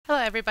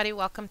everybody,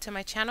 welcome to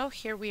my channel.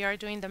 Here we are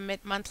doing the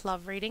mid-month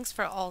love readings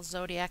for all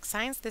zodiac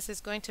signs. This is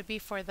going to be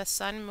for the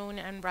sun, moon,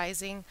 and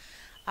rising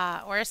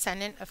or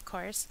ascendant, of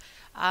course,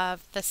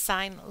 of the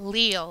sign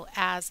Leo.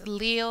 As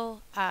Leo,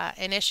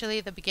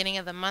 initially the beginning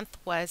of the month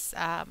was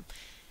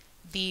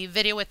the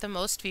video with the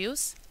most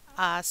views.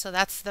 So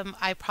that's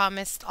I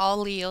promised all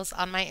Leos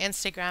on my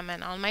Instagram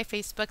and on my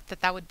Facebook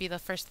that would be the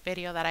first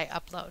video that I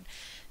upload.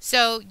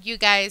 So you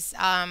guys,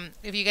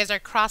 if you guys are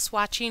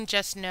cross-watching,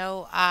 just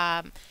know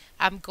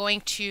I'm going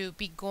to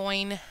be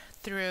going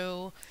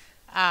through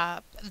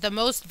the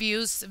most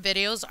views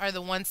videos are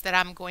the ones that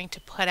I'm going to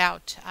put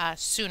out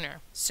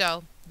sooner.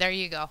 So there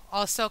you go.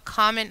 Also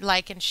comment,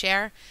 like, and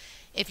share.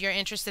 If you're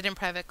interested in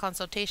private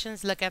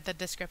consultations, look at the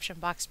description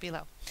box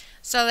below.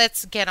 So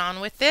let's get on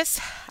with this.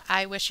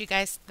 I wish you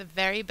guys the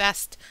very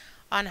best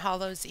on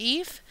Hallows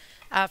Eve.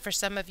 For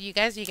some of you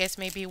guys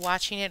may be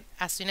watching it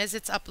as soon as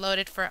it's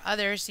uploaded. For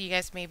others, you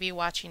guys may be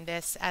watching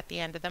this at the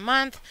end of the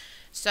month.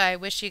 So I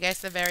wish you guys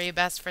the very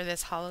best for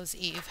this Hallows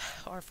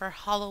Eve, or for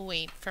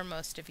Halloween for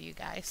most of you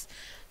guys.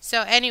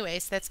 So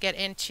anyways, let's get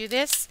into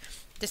this.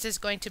 This is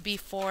going to be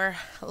for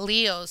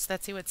Leos.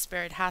 Let's see what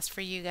Spirit has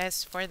for you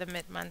guys for the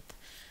mid-month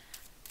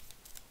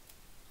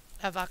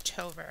of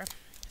October.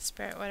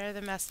 Spirit, what are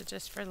the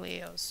messages for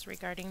Leos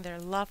regarding their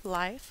love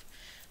life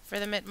for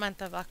the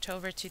mid-month of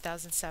October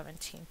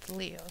 2017?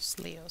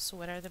 Leos,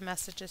 what are the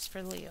messages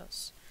for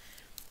Leos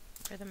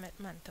for the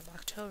mid-month of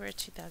October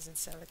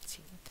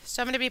 2017?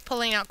 So I'm going to be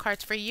pulling out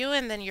cards for you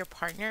and then your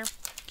partner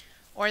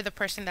or the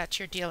person that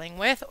you're dealing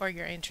with or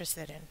you're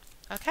interested in.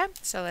 Okay,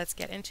 so let's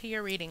get into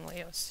your reading,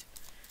 Leos.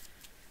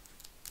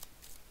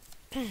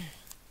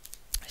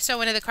 So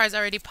one of the cards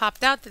already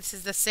popped out. This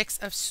is the Six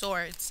of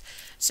Swords.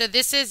 So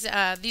this is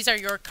these are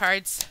your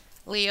cards,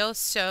 Leo.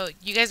 So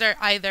you guys are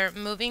either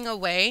moving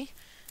away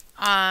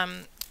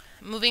from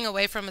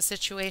a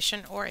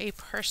situation or a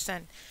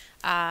person.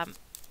 And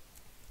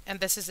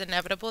this is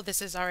inevitable.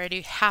 This is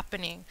already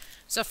happening.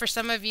 So for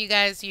some of you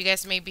guys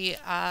may be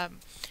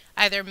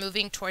either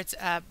moving towards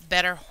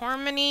better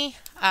harmony.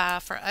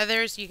 For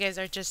others, you guys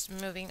are just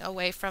moving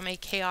away from a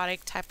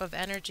chaotic type of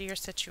energy or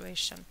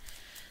situation.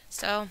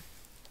 So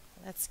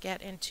let's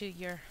get into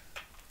your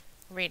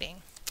reading.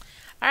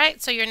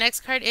 Alright, so your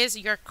next card is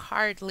your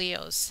card,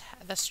 Leos.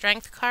 The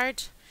Strength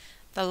card,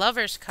 the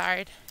Lover's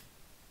card,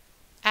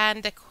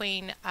 and the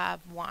Queen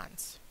of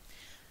Wands.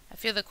 I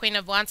feel the Queen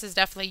of Wands is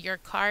definitely your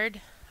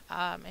card,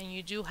 and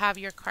you do have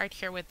your card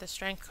here with the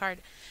Strength card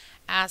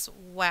as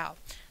well.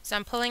 So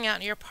I'm pulling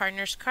out your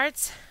partner's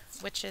cards,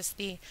 which is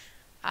the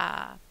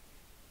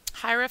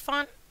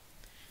Hierophant,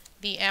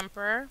 the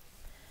Emperor,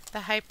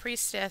 the High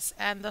Priestess,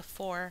 and the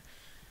Four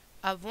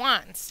of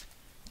Wands.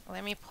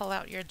 Let me pull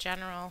out your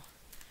general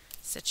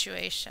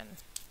situation.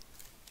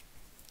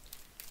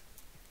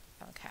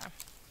 Okay.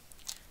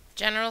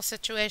 General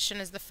situation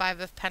is the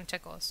Five of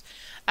Pentacles.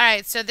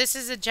 Alright, so this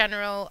is a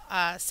general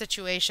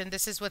situation.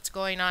 This is what's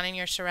going on in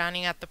your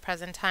surrounding at the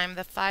present time.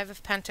 The Five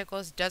of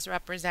Pentacles does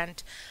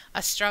represent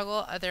a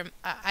struggle,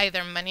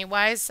 either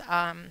money-wise,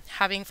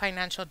 having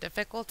financial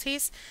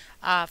difficulties.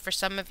 For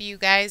some of you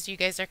guys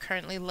are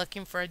currently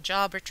looking for a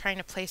job or trying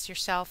to place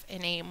yourself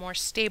in a more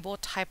stable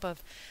type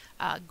of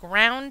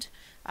ground,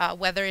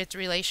 whether it's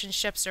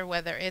relationships or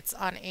whether it's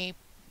on a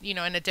in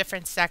a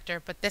different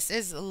sector. But this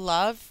is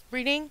love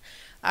reading.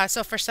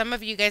 So for some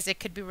of you guys, it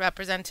could be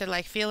represented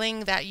like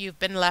feeling that you've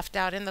been left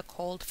out in the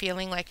cold,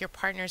 feeling like your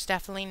partner's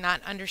definitely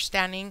not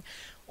understanding,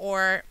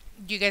 or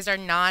you guys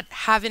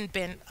haven't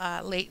been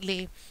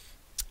lately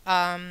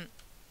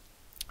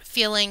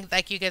feeling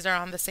like you guys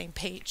are on the same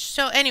page.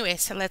 So anyway,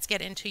 so let's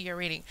get into your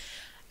reading.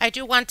 I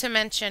do want to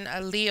mention,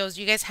 Leos,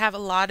 you guys have a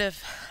lot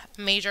of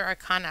major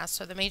arcana.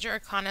 So the major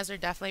arcanas are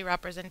definitely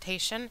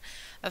representation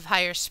of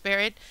higher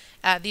spirit.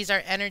 These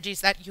are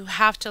energies that you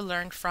have to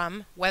learn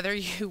from, whether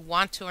you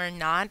want to or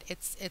not.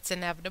 It's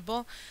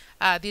inevitable.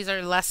 These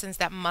are lessons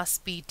that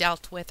must be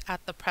dealt with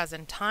at the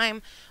present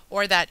time,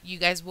 or that you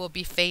guys will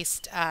be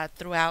faced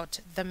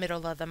throughout the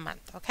middle of the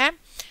month. Okay?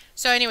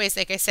 So anyways,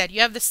 like I said, you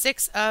have the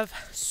Six of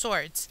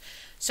Swords.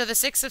 So the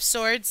Six of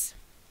Swords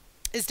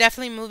is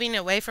definitely moving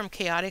away from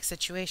chaotic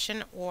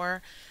situation,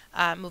 or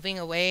moving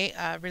away,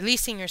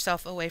 releasing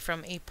yourself away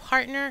from a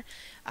partner.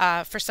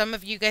 For some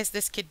of you guys,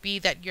 this could be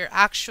that you're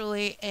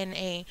actually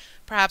in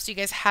perhaps you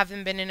guys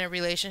haven't been in a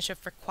relationship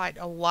for quite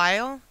a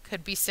while.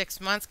 Could be 6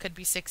 months, could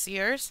be 6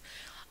 years.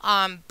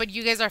 But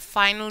you guys are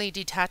finally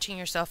detaching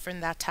yourself from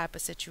that type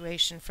of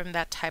situation, from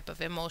that type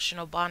of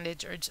emotional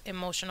bondage or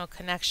emotional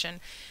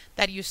connection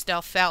that you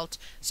still felt.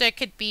 So it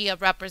could be a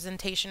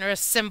representation or a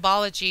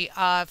symbology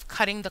of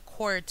cutting the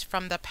cords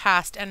from the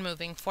past and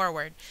moving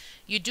forward.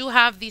 You do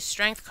have the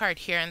Strength card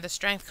here, and the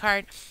Strength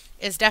card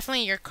is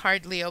definitely your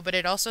card, Leo, but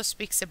it also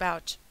speaks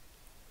about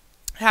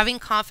having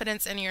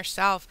confidence in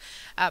yourself,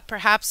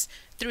 perhaps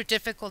through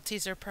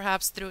difficulties or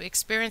perhaps through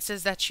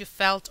experiences that you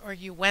felt or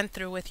you went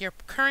through with your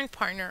current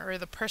partner or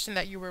the person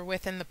that you were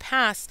with in the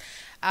past.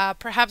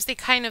 Perhaps they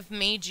kind of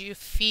made you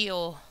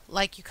feel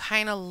like you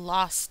kind of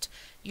lost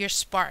your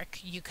spark.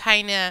 You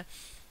kind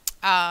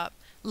of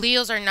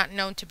Leos are not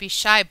known to be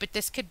shy, but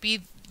this could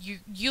be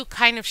you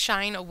kind of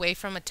shying away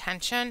from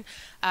attention.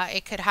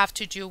 It could have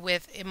to do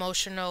with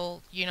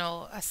emotional,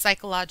 a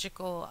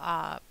psychological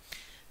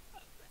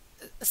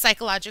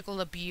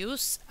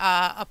abuse.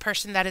 A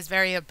person that is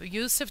very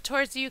abusive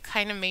towards you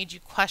kind of made you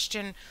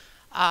question,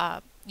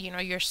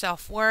 your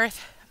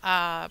self-worth,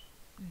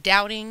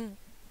 doubting.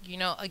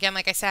 Again,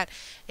 like I said,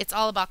 it's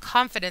all about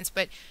confidence.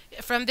 But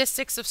from this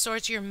Six of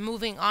Swords, you're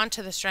moving on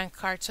to the Strength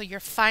card. So you're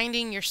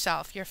finding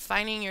yourself. You're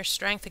finding your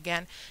strength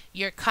again.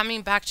 You're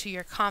coming back to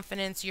your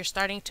confidence. You're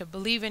starting to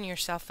believe in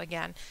yourself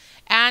again.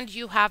 And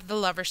you have the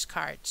Lovers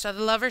card. So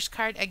the Lovers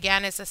card,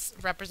 again, is a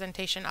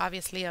representation,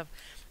 obviously, of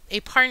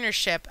a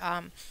partnership.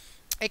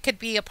 It could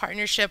be a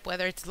partnership,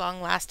 whether it's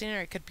long lasting,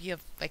 or it could be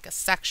like a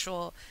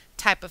sexual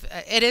type of,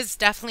 it is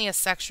definitely a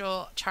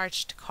sexual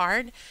charged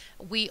card.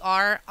 We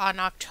are on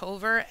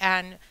October,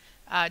 and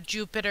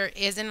Jupiter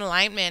is in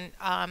alignment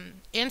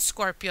in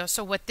Scorpio.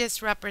 So what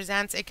this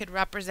represents, it could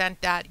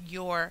represent that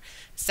your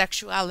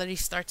sexuality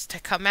starts to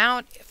come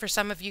out. For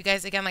some of you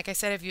guys, again, like I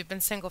said, if you've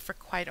been single for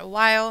quite a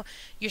while,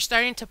 you're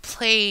starting to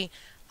play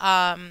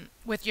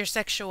with your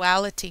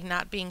sexuality,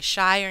 not being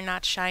shy, or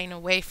not shying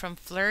away from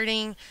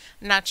flirting,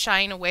 not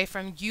shying away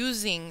from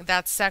using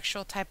that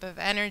sexual type of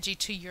energy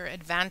to your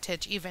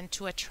advantage, even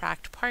to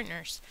attract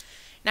partners.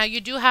 Now, you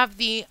do have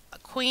the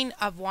Queen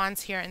of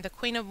Wands here, and the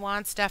Queen of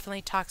Wands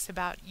definitely talks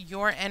about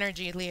your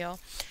energy, Leo.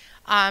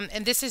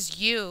 And this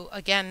is you,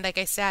 again, like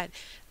I said.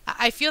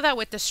 I feel that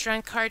with the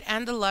Strength card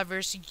and the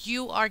Lovers,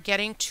 you are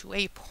getting to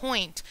a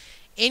point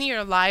in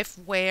your life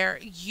where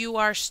you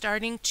are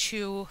starting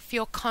to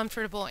feel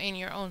comfortable in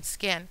your own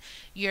skin.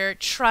 You're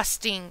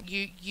trusting,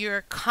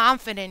 you're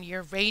confident,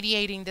 you're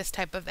radiating this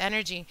type of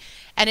energy.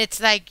 And it's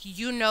like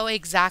you know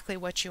exactly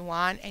what you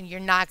want, and you're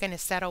not going to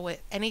settle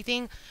with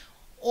anything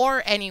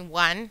or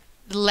anyone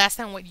less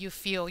than what you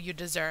feel you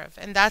deserve.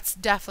 And that's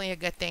definitely a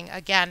good thing.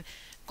 Again,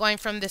 going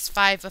from this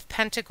Five of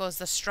Pentacles,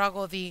 the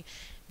struggle, the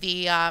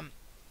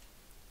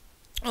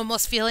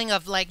almost feeling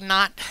of like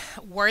not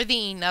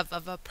worthy enough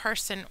of a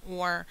person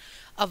or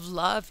of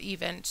love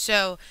even.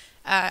 So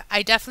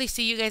I definitely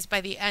see you guys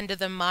by the end of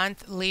the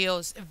month,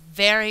 Leos,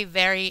 very,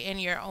 very in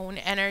your own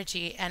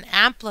energy and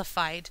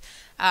amplified.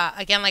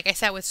 Again, like I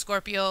said, with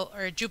Scorpio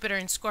or Jupiter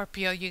in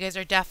Scorpio, you guys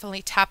are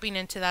definitely tapping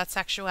into that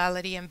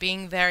sexuality and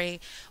being very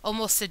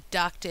almost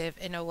seductive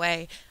in a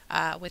way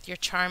with your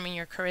charm and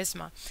your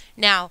charisma.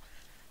 Now,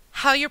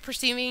 how you're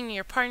perceiving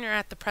your partner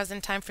at the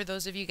present time, for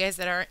those of you guys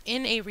that are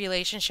in a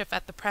relationship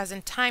at the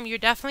present time, you're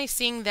definitely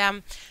seeing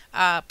them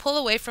pull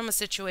away from a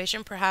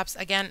situation, perhaps,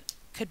 again,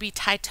 could be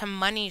tied to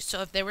money.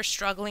 So if they were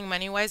struggling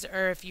money-wise,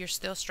 or if you're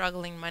still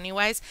struggling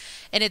money-wise,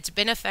 and it's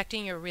been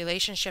affecting your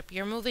relationship,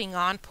 you're moving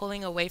on,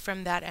 pulling away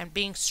from that, and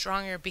being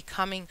stronger,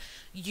 becoming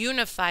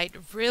unified,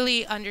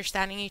 really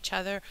understanding each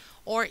other.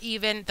 Or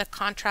even the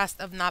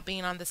contrast of not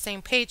being on the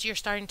same page, you're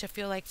starting to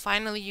feel like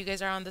finally you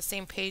guys are on the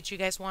same page, you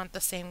guys want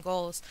the same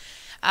goals.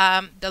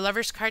 The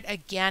Lovers card,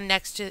 again,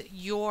 next to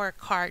your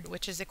card,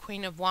 which is the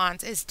Queen of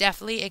Wands, is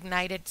definitely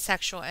ignited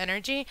sexual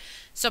energy.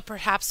 So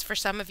perhaps for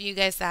some of you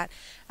guys that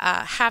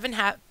haven't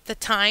had the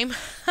time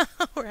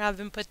or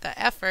haven't put the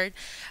effort,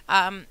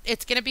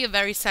 it's going to be a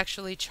very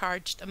sexually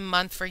charged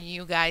month for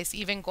you guys,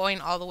 even going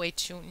all the way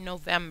to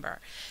November.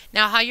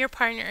 Now, how your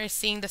partner is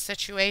seeing the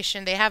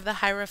situation, they have the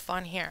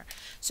Hierophant here.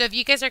 So if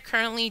you guys are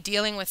currently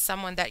dealing with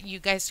someone that you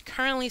guys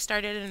currently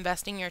started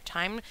investing your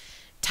time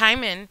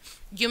in,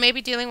 you may be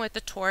dealing with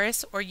the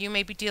Taurus, or you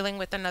may be dealing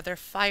with another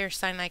fire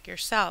sign like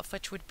yourself,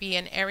 which would be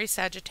an Aries,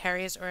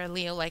 Sagittarius, or a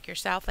Leo like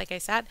yourself. Like I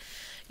said,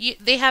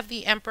 they have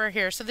the Emperor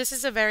here. So this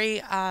is a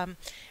very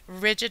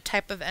rigid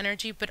type of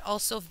energy, but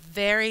also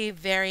very,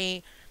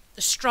 very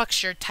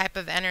structured type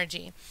of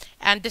energy.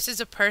 And this is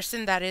a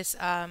person that is,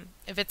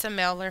 if it's a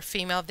male or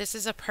female, this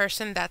is a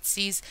person that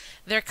sees,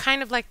 they're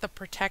kind of like the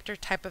protector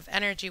type of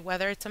energy,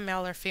 whether it's a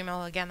male or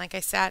female, again, like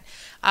I said,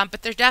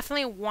 but they're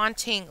definitely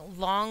wanting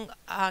long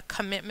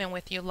commitment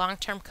with you,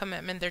 long-term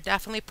commitment. They're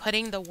definitely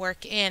putting the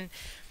work in.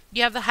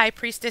 You have the High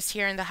Priestess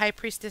here, and the High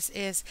Priestess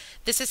is,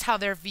 this is how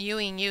they're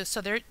viewing you. So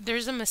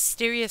there's a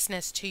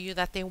mysteriousness to you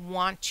that they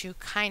want to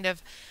kind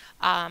of,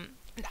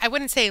 I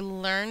wouldn't say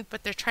learn,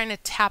 but they're trying to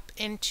tap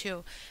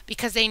into,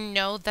 because they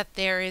know that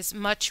there is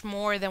much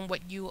more than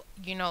what you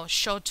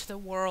showed to the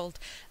world.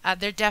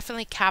 They're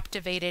definitely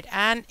captivated,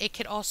 and it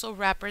could also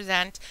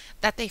represent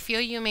that they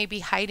feel you may be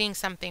hiding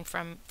something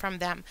from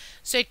them.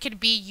 So it could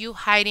be you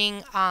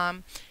hiding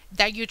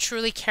that you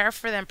truly care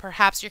for them.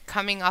 Perhaps you're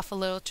coming off a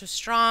little too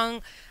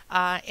strong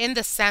in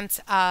the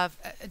sense of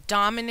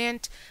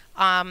dominant,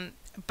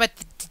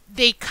 but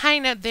they're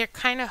kind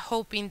of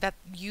hoping that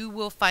you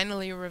will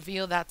finally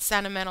reveal that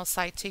sentimental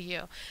side to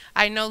you.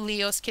 I know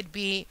Leos could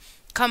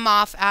come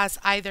off as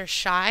either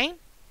shy,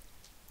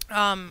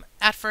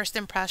 at first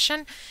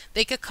impression.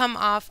 They could come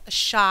off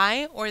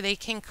shy or they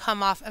can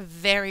come off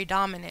very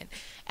dominant.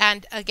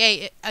 And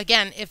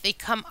again, if they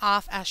come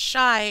off as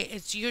shy,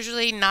 it's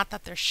usually not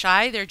that they're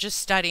shy, they're just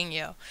studying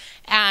you.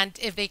 And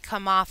if they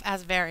come off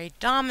as very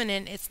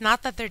dominant, it's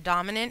not that they're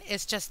dominant,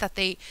 it's just that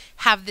they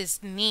have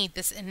this need,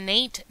 this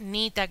innate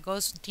need that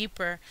goes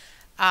deeper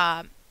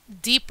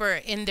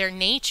in their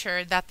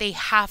nature, that they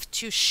have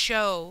to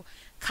show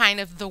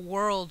kind of the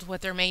world what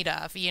they're made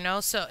of, you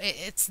know. So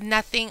it's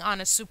nothing on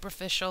a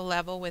superficial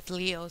level with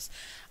Leos.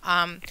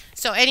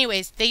 So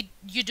anyways,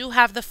 you do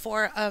have the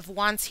Four of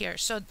Wands here,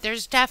 so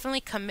there's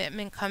definitely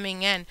commitment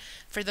coming in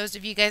for those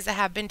of you guys that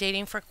have been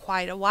dating for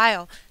quite a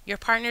while. Your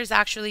partner is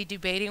actually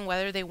debating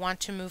whether they want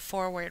to move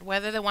forward,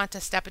 whether they want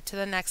to step it to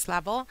the next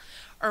level,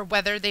 or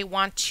whether they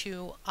want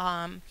to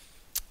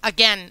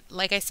again,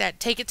 like I said,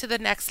 take it to the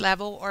next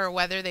level, or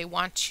whether they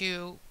want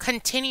to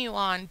continue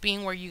on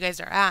being where you guys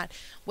are at,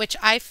 which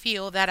I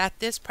feel that at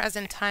this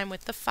present time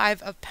with the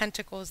Five of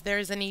Pentacles, there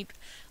is a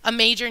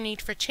major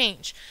need for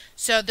change.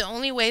 So the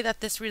only way that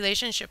this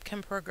relationship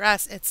can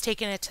progress, it's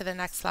taking it to the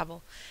next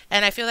level.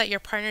 And I feel that your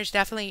partner is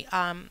definitely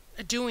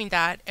doing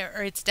that,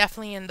 or it's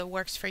definitely in the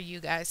works for you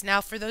guys.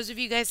 Now, for those of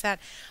you guys that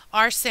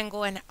are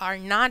single and are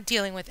not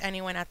dealing with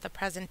anyone at the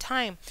present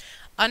time,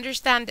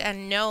 understand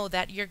and know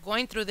that you're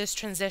going through this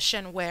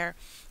transition where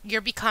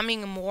you're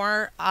becoming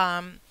more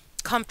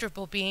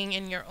comfortable being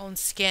in your own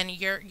skin.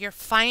 You're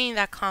finding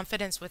that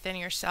confidence within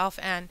yourself,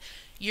 and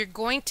you're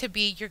going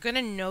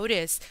to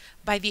notice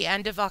by the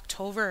end of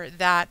October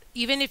that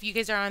even if you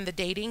guys are on the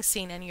dating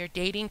scene and you're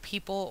dating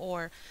people,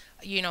 or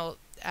you know,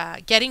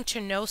 getting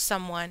to know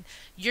someone,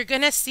 you're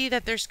going to see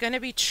that there's going to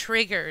be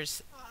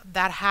triggers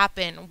that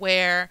happen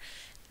where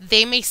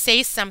they may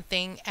say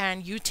something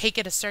and you take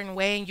it a certain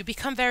way and you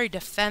become very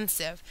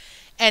defensive.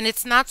 And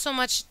it's not so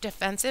much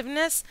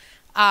defensiveness.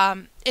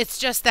 It's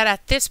just that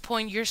at this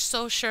point you're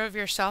so sure of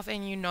yourself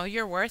and you know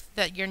your worth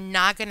that you're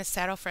not going to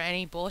settle for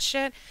any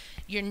bullshit.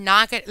 You're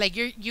not going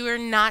to, you're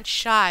not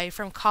shy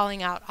from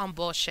calling out on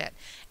bullshit.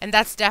 And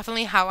that's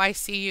definitely how I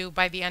see you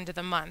by the end of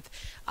the month.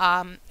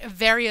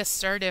 Very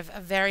assertive,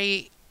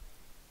 very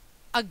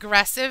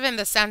aggressive in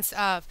the sense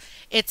of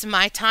it's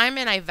my time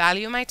and I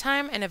value my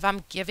time, and if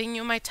I'm giving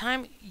you my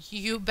time,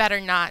 you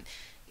better not,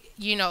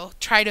 you know,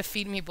 try to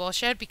feed me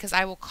bullshit, because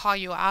I will call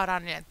you out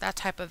on it. That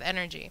type of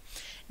energy.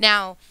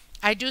 Now,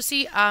 I do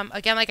see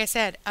again, like I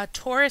said, a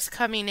Taurus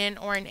coming in,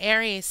 or an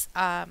Aries.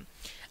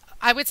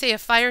 I would say a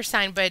fire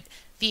sign, but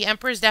the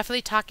Emperor is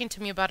definitely talking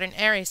to me about an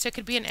Aries. So it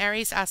could be an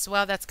Aries as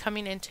well that's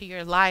coming into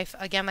your life.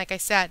 Again, like I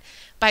said,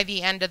 by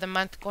the end of the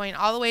month, going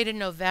all the way to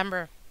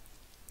November.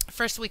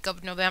 First week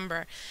of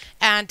November.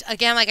 And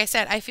again, like I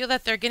said, I feel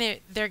that they're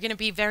gonna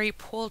be very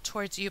pulled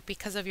towards you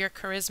because of your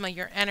charisma,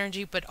 your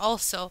energy, but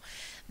also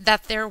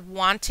that they're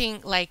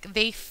wanting, like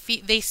they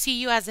see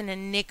you as an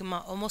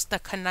enigma, almost a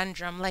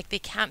conundrum, like they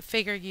can't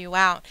figure you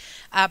out.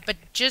 But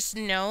just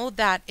know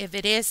that if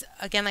it is,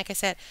 again, like I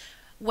said,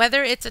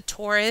 whether it's a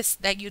Taurus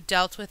that you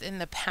dealt with in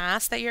the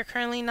past that you're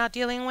currently not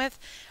dealing with,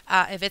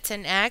 if it's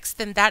an ex,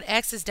 then that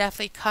ex is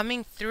definitely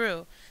coming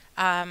through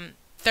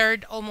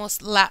third,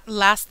 almost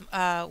last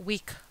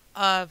week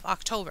of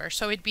October.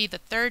 So it'd be the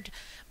third,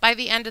 by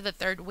the end of the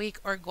third week,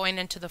 or going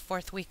into the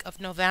fourth week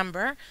of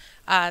November.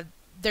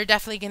 They're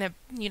definitely going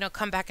to, you know,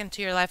 come back into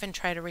your life and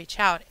try to reach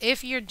out.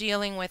 If you're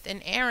dealing with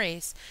an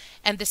Aries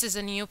and this is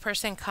a new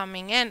person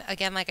coming in,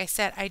 again, like I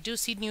said, I do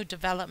see new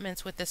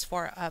developments with this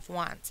Four of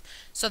Wands.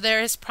 So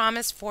there is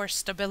promise for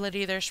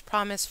stability. There's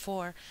promise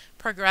for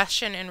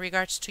progression in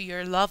regards to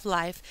your love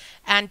life.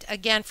 And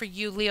again, for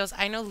you Leos,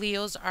 I know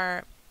Leos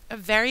are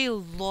very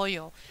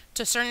loyal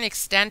to a certain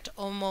extent,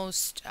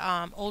 almost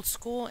old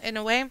school in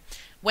a way,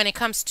 when it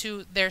comes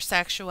to their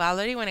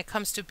sexuality, when it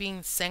comes to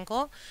being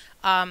single.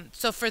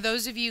 So for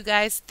those of you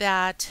guys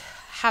that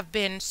have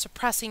been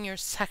suppressing your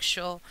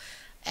sexual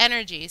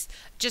energies,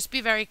 just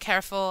be very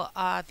careful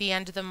at the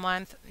end of the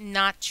month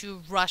not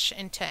to rush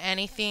into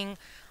anything,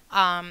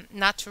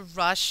 not to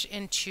rush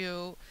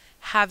into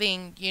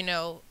having, you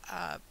know,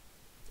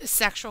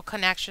 sexual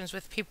connections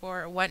with people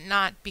or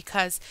whatnot,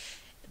 because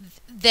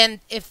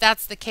then if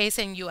that's the case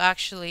and you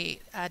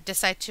actually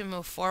decide to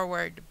move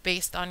forward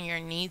based on your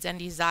needs and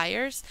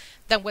desires,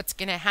 then what's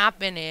going to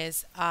happen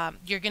is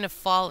you're going to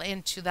fall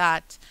into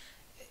that,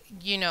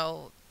 you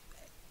know,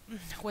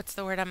 what's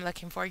the word I'm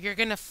looking for? You're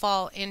going to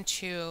fall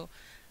into,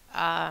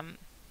 I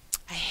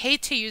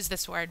hate to use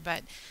this word,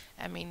 but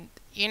I mean,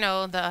 you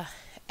know, the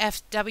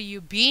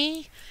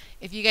FWB,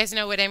 if you guys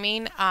know what I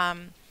mean.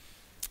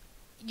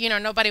 You know,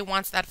 nobody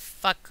wants that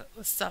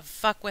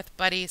fuck with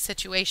buddy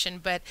situation,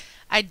 but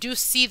I do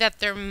see that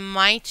there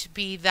might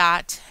be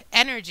that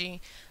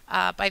energy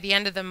by the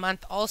end of the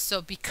month also,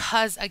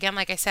 because again,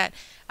 like I said,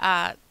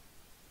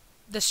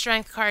 the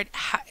Strength card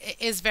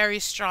is very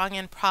strong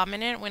and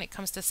prominent when it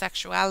comes to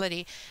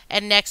sexuality,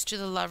 and next to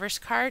the Lovers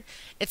card,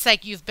 it's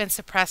like you've been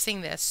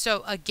suppressing this.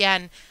 So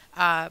again,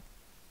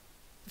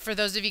 for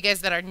those of you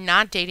guys that are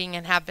not dating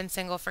and have been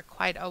single for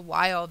quite a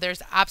while,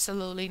 there's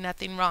absolutely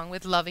nothing wrong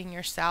with loving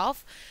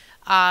yourself.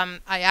 I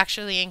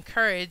actually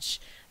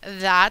encourage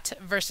that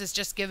versus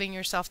just giving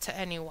yourself to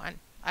anyone.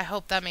 I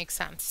hope that makes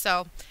sense.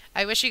 So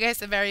I wish you guys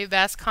the very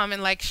best.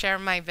 Comment, like, share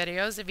my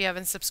videos. If you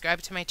haven't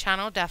subscribed to my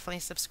channel, definitely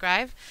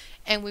subscribe.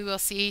 And we will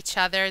see each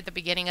other at the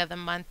beginning of the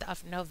month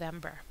of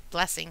November.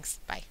 Blessings.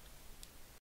 Bye.